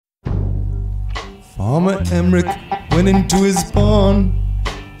Farmer Emmerich went into his barn,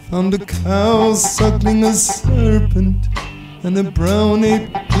 found a cow suckling a serpent, and a brown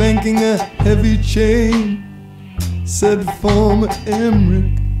ape clanking a heavy chain. Said Farmer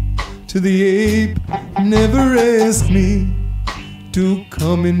Emmerich to the ape, never ask me to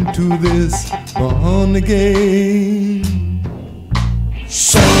come into this barn again.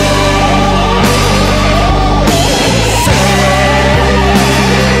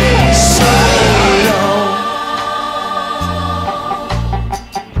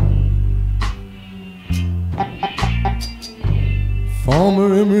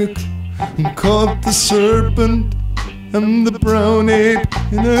 Farmer Emmerich caught the serpent and the brown ape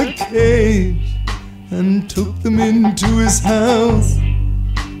in a cage and took them into his house.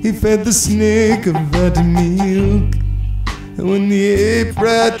 He fed the snake a vat of milk, and when the ape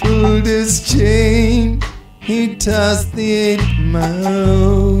rattled his chain, he tossed the ape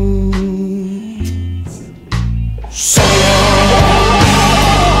mouse.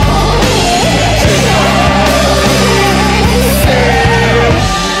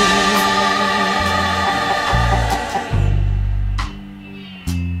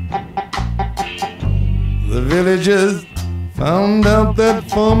 The villagers found out that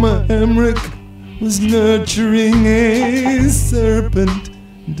Farmer Emmerich was nurturing a serpent,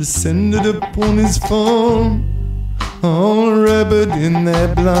 descended upon his farm, all rabid in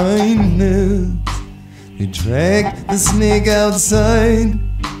their blindness. They dragged the snake outside,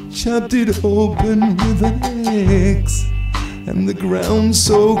 chopped it open with an axe, and the ground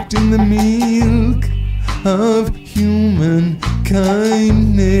soaked in the milk of human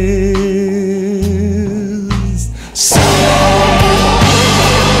kindness. So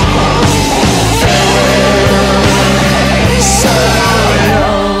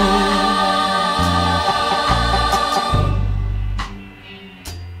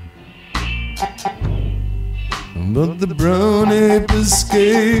but the brown ape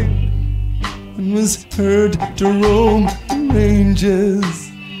escaped and was heard to roam the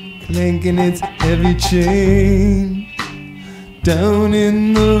ranges, clanking its heavy chain down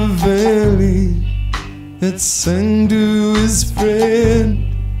in the valley. It sang to his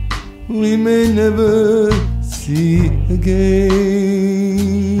friend, we may never see again.